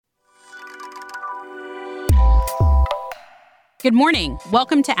Good morning.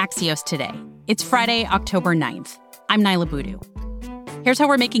 Welcome to Axios Today. It's Friday, October 9th. I'm Nyla Boodoo. Here's how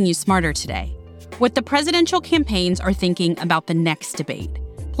we're making you smarter today. What the presidential campaigns are thinking about the next debate,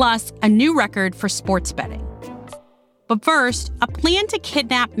 plus a new record for sports betting. But first, a plan to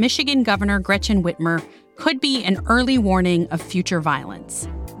kidnap Michigan Governor Gretchen Whitmer could be an early warning of future violence.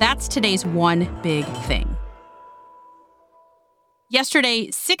 That's today's one big thing. Yesterday,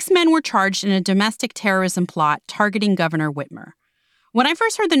 6 men were charged in a domestic terrorism plot targeting Governor Whitmer. When I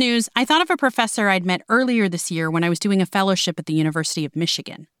first heard the news, I thought of a professor I'd met earlier this year when I was doing a fellowship at the University of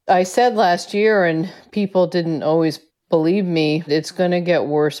Michigan. I said last year, and people didn't always believe me, it's going to get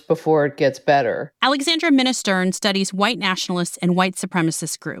worse before it gets better. Alexandra Minna-Stern studies white nationalists and white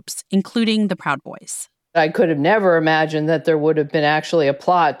supremacist groups, including the Proud Boys. I could have never imagined that there would have been actually a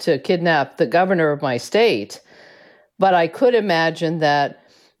plot to kidnap the governor of my state. But I could imagine that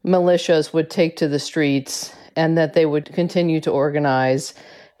militias would take to the streets and that they would continue to organize.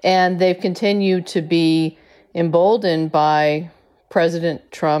 And they've continued to be emboldened by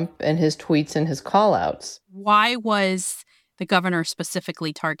President Trump and his tweets and his call-outs. Why was the governor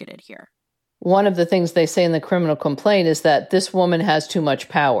specifically targeted here? One of the things they say in the criminal complaint is that this woman has too much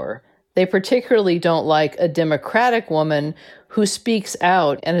power. They particularly don't like a Democratic woman who speaks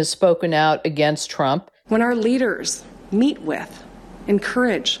out and has spoken out against Trump. When our leaders meet with,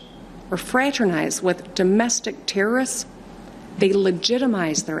 encourage, or fraternize with domestic terrorists, they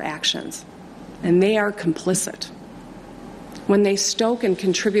legitimize their actions, and they are complicit. When they stoke and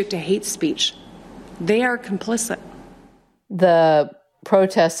contribute to hate speech, they are complicit. The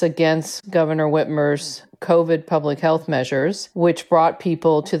protests against Governor Whitmer's COVID public health measures, which brought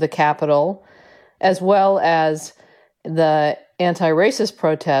people to the Capitol, as well as the anti-racist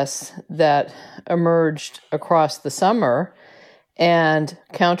protests that emerged across the summer, and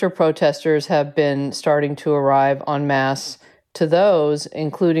counter-protesters have been starting to arrive en masse to those,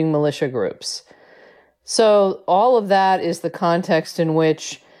 including militia groups. So all of that is the context in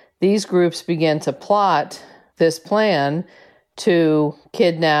which these groups began to plot this plan to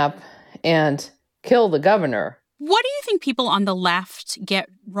kidnap and kill the governor. What do you think people on the left get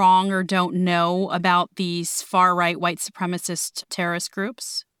wrong or don't know about these far-right white supremacist terrorist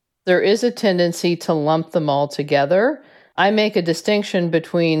groups? There is a tendency to lump them all together. I make a distinction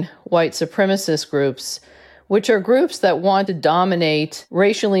between white supremacist groups, which are groups that want to dominate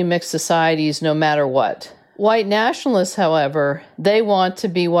racially mixed societies no matter what. White nationalists, however, they want to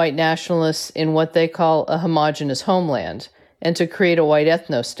be white nationalists in what they call a homogenous homeland and to create a white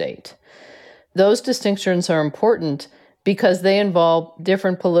ethno-state. Those distinctions are important because they involve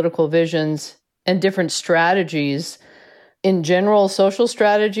different political visions and different strategies, in general social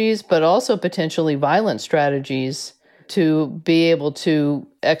strategies, but also potentially violent strategies to be able to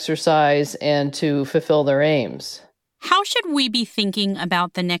exercise and to fulfill their aims. How should we be thinking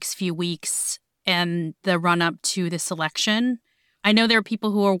about the next few weeks and the run-up to this election? I know there are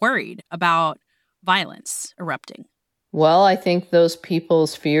people who are worried about violence erupting. Well, I think those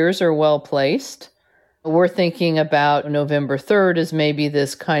people's fears are well placed. We're thinking about November 3rd as maybe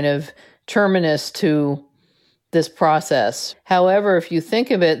this kind of terminus to this process. However, if you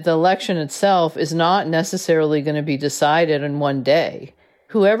think of it, the election itself is not necessarily going to be decided in one day.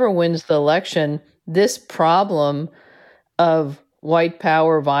 Whoever wins the election, this problem of white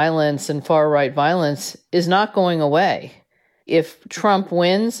power violence and far-right violence is not going away. If Trump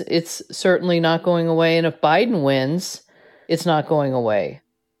wins, it's certainly not going away. And if Biden wins, it's not going away.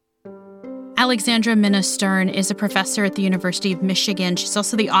 Alexandra Minna-Stern is a professor at the University of Michigan. She's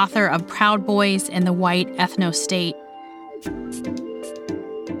also the author of Proud Boys and the White Ethno-State.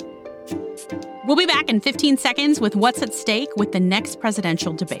 We'll be back in 15 seconds with what's at stake with the next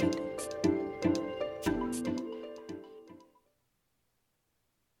presidential debate.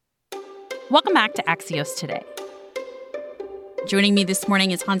 Welcome back to Axios Today. Joining me this morning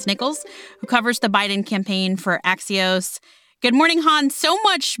is Hans Nichols, who covers the Biden campaign for Axios. Good morning, Hans. So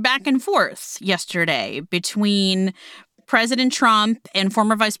much back and forth yesterday between President Trump and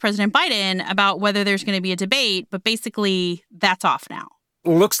former Vice President Biden about whether there's going to be a debate, but basically that's off now.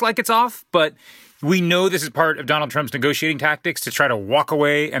 Looks like it's off, but we know this is part of Donald Trump's negotiating tactics to try to walk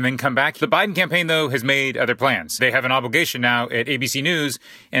away and then come back. The Biden campaign, though, has made other plans. They have an obligation now at ABC News,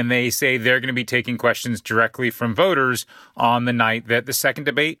 and they say they're going to be taking questions directly from voters on the night that the second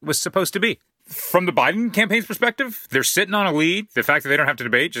debate was supposed to be. From the Biden campaign's perspective, they're sitting on a lead. The fact that they don't have to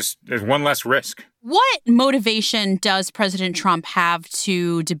debate, just there's one less risk. What motivation does President Trump have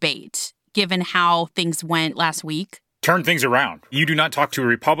to debate, given how things went last week? Turn things around. You do not talk to a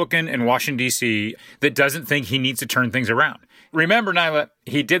Republican in Washington, D.C. that doesn't think he needs to turn things around. remember, Nyla,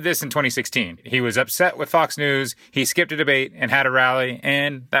 he did this in 2016. He was upset with Fox News. He skipped a debate and had a rally,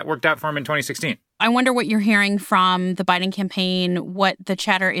 and that worked out for him in 2016. I wonder what you're hearing from the Biden campaign, what the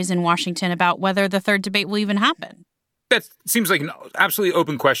chatter is in Washington about whether the third debate will even happen. That seems like an absolutely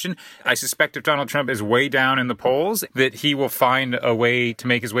open question. I suspect if Donald Trump is way down in the polls, that he will find a way to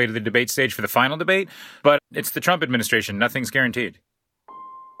make his way to the debate stage for the final debate. But it's the Trump administration. Nothing's guaranteed.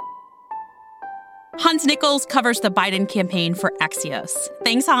 Hans Nichols covers the Biden campaign for Axios.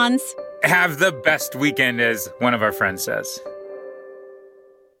 Thanks, Hans. Have the best weekend, as one of our friends says.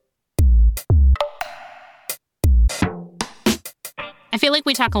 I feel like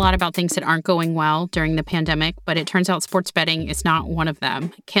we talk a lot about things that aren't going well during the pandemic, but it turns out sports betting is not one of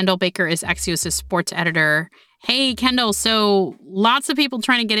them. Kendall Baker is Axios' sports editor. Hey, Kendall, so lots of people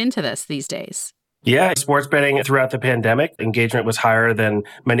trying to get into this these days. Yeah, sports betting throughout the pandemic, engagement was higher than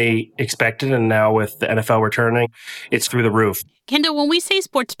many expected. And now with the NFL returning, it's through the roof. Kendall, when we say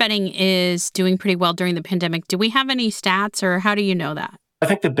sports betting is doing pretty well during the pandemic, do we have any stats or how do you know that? I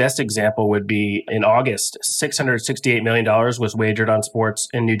think the best example would be in August, $668 million was wagered on sports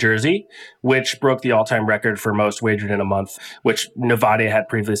in New Jersey, which broke the all-time record for most wagered in a month, which Nevada had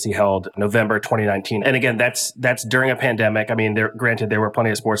previously held November 2019. And again, that's during a pandemic. I mean, granted, there were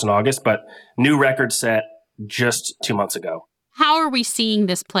plenty of sports in August, but new record set just 2 months ago. How are we seeing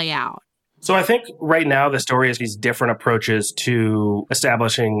this play out? So I think right now the story is these different approaches to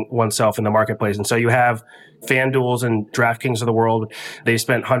establishing oneself in the marketplace. And so you have FanDuels and DraftKings of the world. They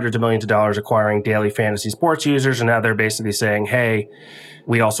spent hundreds of millions of dollars acquiring daily fantasy sports users. And now they're basically saying, hey,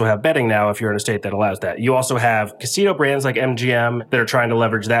 we also have betting now if you're in a state that allows that. You also have casino brands like MGM that are trying to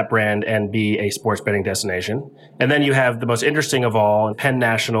leverage that brand and be a sports betting destination. And then you have the most interesting of all, Penn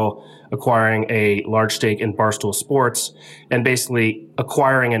National acquiring a large stake in Barstool Sports and basically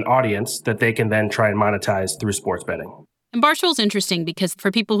acquiring an audience that they can then try and monetize through sports betting. And Barstool's interesting because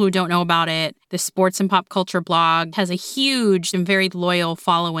for people who don't know about it, the sports and pop culture blog has a huge and very loyal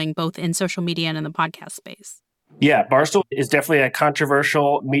following both in social media and in the podcast space. Yeah, Barstool is definitely a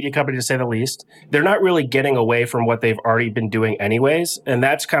controversial media company, to say the least. They're not really getting away from what they've already been doing anyways. And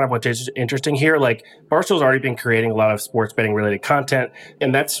that's kind of what's interesting here. Like, Barstool's already been creating a lot of sports betting related content.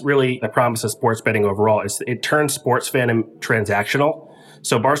 And that's really the promise of sports betting overall, is it turns sports fandom transactional.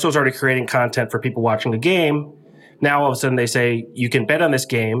 So Barstool's already creating content for people watching the game. Now, all of a sudden, they say, you can bet on this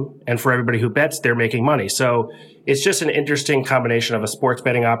game. And for everybody who bets, they're making money. So it's just an interesting combination of a sports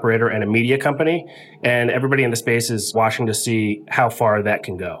betting operator and a media company. And everybody in the space is watching to see how far that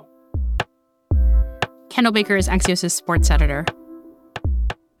can go. Kendall Baker is Axios' sports editor.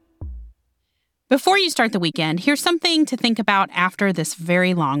 Before you start the weekend, here's something to think about after this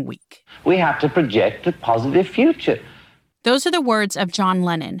very long week. We have to project a positive future. Those are the words of John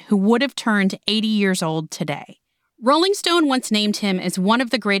Lennon, who would have turned 80 years old today. Rolling Stone once named him as one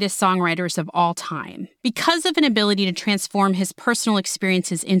of the greatest songwriters of all time because of an ability to transform his personal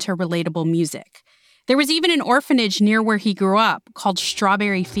experiences into relatable music. There was even an orphanage near where he grew up called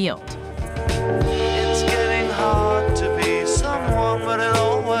Strawberry Field. It's getting hard to be someone, but it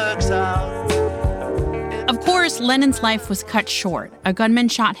all works out. Of course, Lennon's life was cut short. A gunman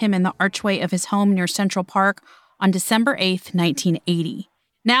shot him in the archway of his home near Central Park on December 8th, 1980.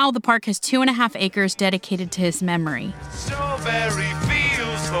 Now the park has 2.5 acres dedicated to his memory. Strawberry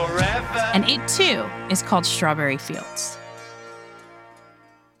fields forever. And it, too, is called Strawberry Fields.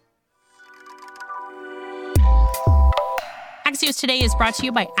 Axios Today is brought to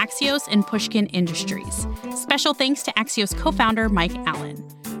you by Axios and Pushkin Industries. Special thanks to Axios co-founder Mike Allen.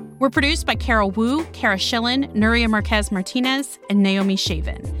 We're produced by Carol Wu, Kara Schillen, Nuria Marquez-Martinez, and Naomi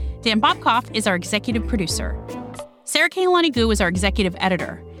Shavin. Dan Bobkoff is our executive producer. Sarah Kahlani Gu is our executive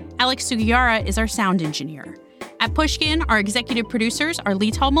editor. Alex Sugiura is our sound engineer. At Pushkin, our executive producers are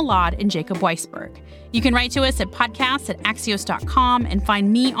Lital Malad and Jacob Weisberg. You can write to us at podcasts@axios.com and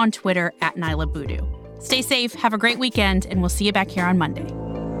find me on Twitter @NylaBoodoo. Stay safe, have a great weekend, and we'll see you back here on Monday.